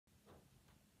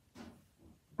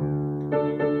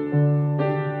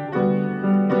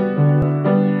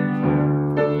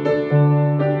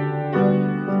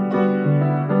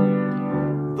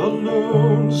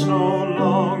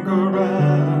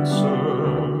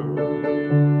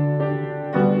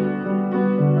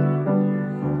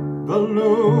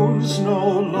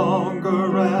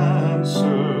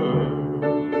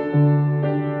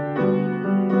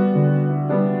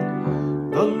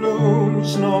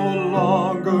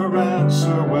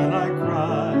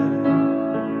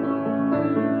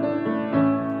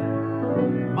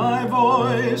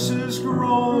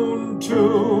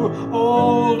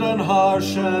old and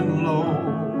harsh and low,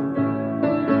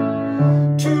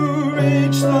 to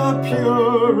reach the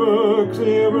purer,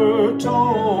 clearer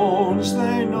tones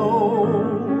they know,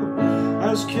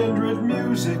 as kindred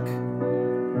music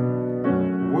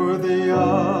worthy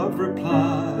of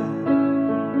reply.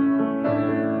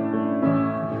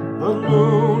 The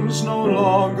loons no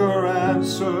longer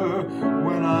answer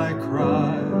when I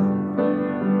cry.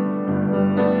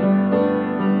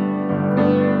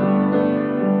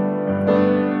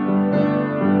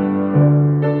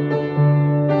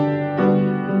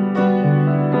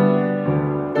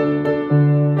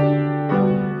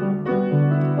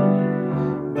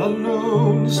 The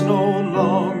loons no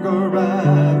longer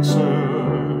answer.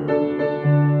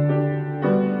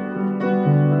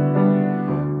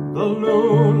 The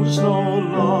loons no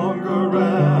longer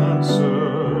answer.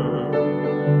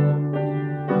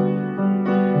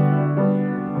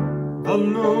 The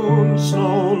loons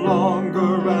no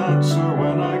longer answer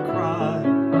when I cry.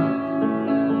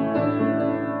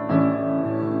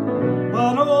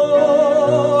 But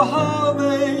oh, how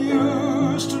they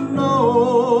used to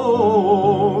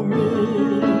know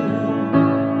me,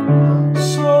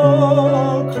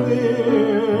 so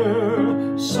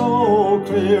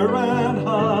clear and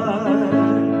high.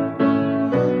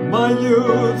 My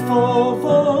youthful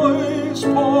voice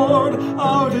poured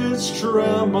out its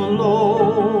tremolo,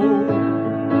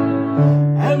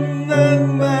 and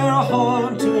then their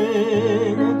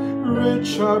haunting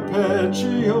rich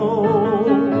arpeggio.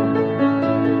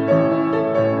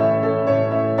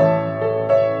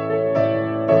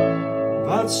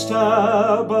 That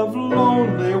stab of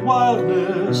lonely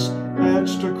wildness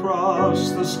etched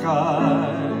across the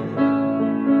sky.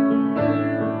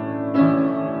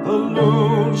 The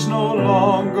loons no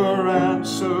longer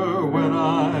answer when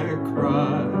I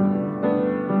cry.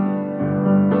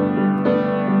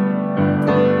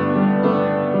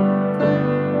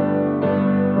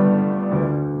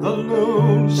 The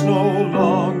loons no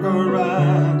longer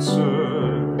answer.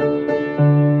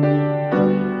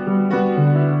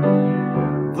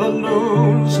 The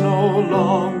loons no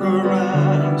longer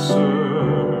answer.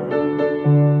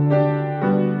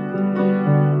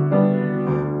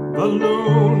 The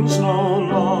loons no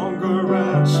longer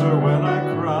answer when I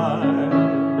cry.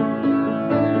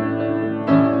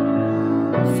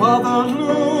 Father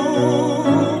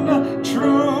Loon,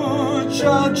 true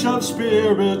judge of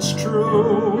spirits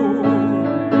true,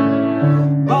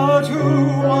 but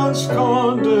who once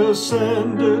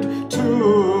condescended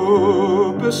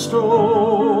to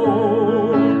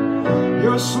bestow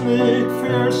your sleek,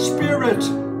 fierce spirit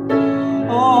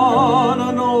on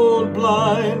an old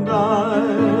blind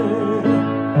eye.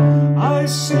 I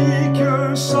seek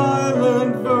your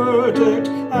silent verdict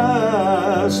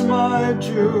as my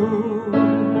due,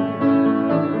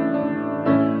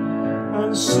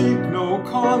 and seek no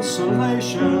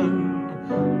consolation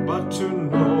but to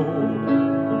know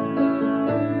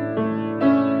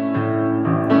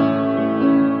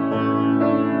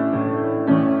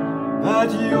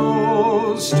that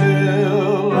you'll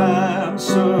still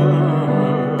answer,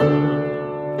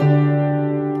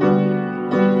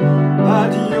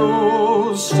 that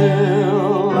you'll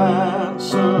still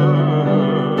answer,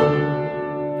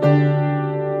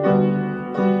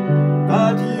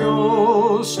 that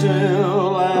you'll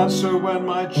still answer when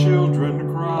my children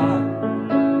cry,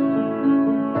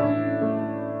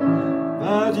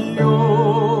 that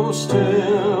you'll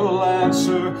still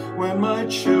answer when my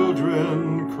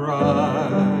children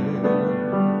cry.